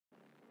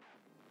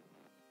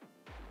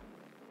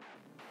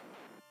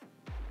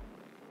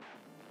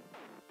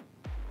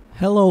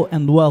Hello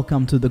and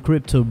welcome to the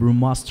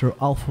CryptoBrewMaster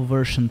Alpha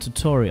version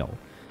tutorial.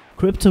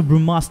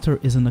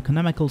 CryptoBrewMaster is an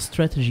economical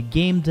strategy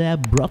game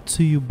dev brought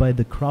to you by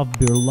the craft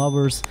beer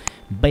lovers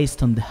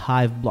based on the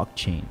Hive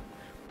blockchain.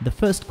 The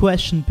first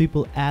question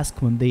people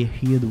ask when they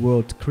hear the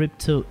word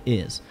crypto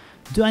is: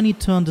 do I need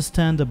to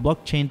understand the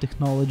blockchain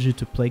technology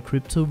to play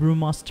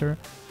CryptoBrewMaster?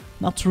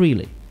 Not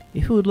really.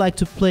 If you would like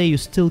to play, you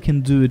still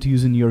can do it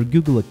using your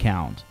Google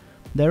account.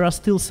 There are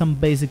still some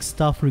basic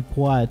stuff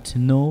required to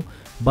know,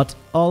 but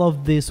all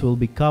of this will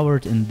be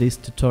covered in these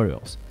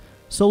tutorials.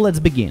 So let's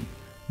begin.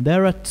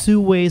 There are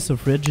two ways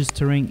of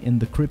registering in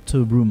the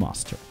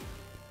CryptoBrewMaster.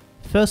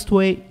 First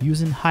way,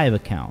 using Hive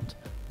account,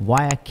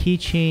 via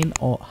keychain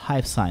or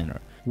Hive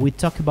signer. We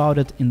talk about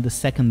it in the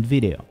second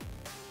video.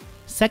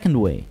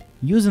 Second way,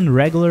 using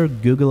regular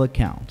Google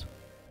account.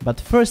 But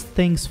first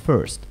things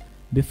first.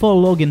 Before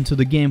logging to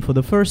the game for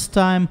the first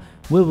time,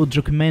 we would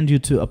recommend you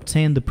to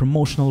obtain the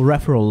promotional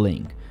referral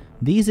link.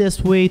 The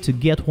easiest way to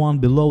get one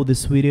below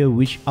this video,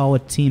 which our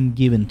team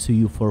given to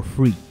you for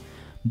free.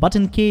 But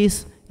in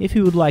case, if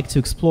you would like to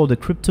explore the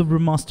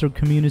CryptoBrewMaster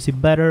community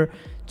better,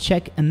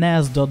 check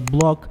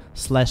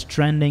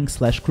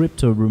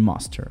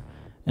nas.blog/trending/CryptoBrewMaster.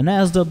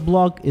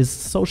 nas.blog is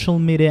a social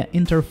media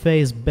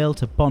interface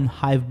built upon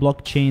Hive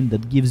blockchain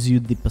that gives you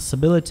the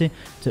possibility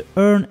to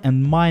earn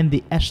and mine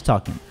the Ash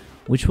token,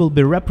 which will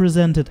be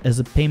represented as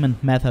a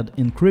payment method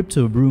in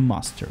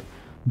CryptoBrewMaster.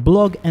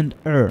 Blog and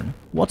earn,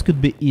 what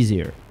could be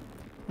easier?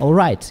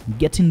 Alright,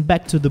 getting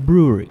back to the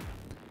brewery.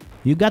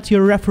 You got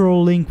your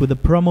referral link with a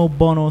promo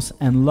bonus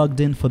and logged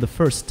in for the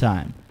first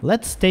time.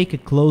 Let's take a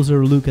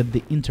closer look at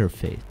the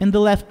interface. In the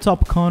left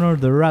top corner,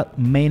 the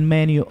main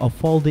menu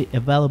of all the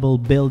available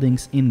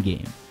buildings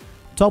in-game.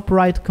 Top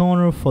right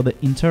corner for the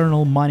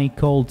internal money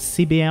called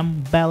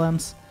CBM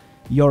balance.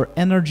 Your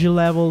energy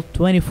level,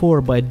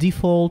 24 by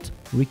default,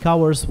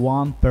 recovers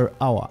 1 per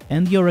hour,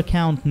 and your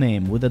account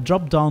name with a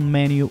drop-down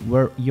menu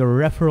where your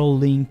referral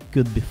link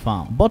could be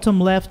found.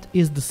 Bottom left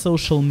is the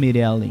social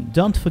media link.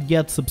 Don't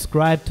forget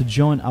subscribe to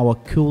join our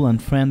cool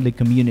and friendly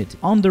community.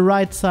 On the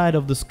right side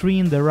of the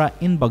screen there are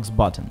inbox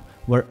button,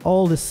 where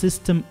all the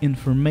system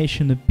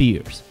information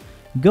appears.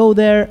 Go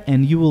there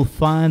and you will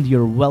find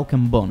your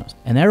welcome bonus.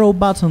 An arrow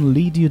button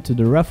leads you to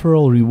the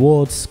referral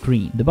rewards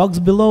screen. The box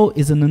below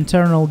is an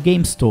internal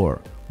game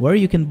store, where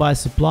you can buy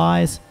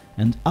supplies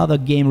and other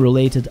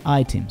game-related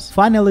items.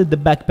 Finally, the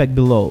backpack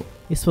below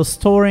is for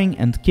storing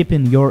and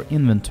keeping your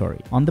inventory.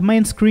 On the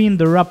main screen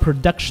there are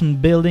production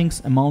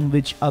buildings, among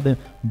which are the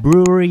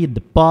brewery, the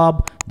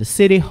pub, the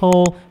city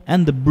hall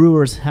and the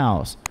brewer's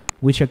house,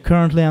 which are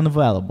currently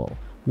unavailable.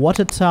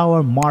 Water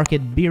tower,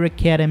 market, beer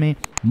academy,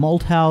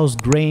 malt house,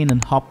 grain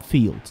and hop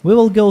fields. We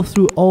will go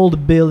through all the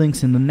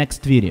buildings in the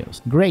next videos.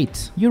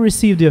 Great, you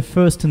received your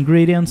first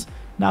ingredients,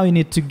 now you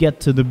need to get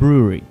to the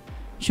brewery.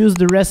 Choose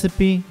the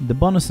recipe, the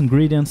bonus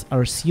ingredients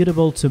are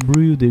suitable to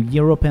brew the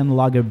European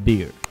lager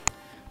beer.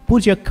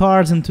 Put your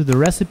cards into the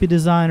recipe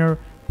designer,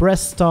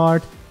 press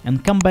start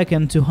and come back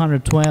in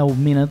 212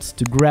 minutes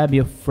to grab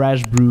your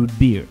fresh brewed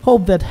beer.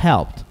 Hope that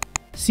helped.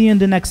 See you in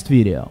the next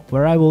video,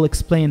 where I will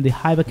explain the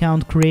Hive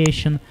account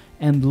creation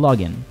and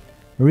login,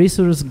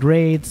 resource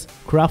grades,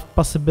 craft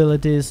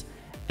possibilities,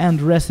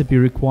 and recipe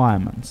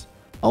requirements.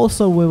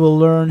 Also, we will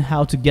learn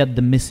how to get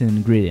the missing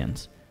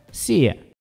ingredients. See ya!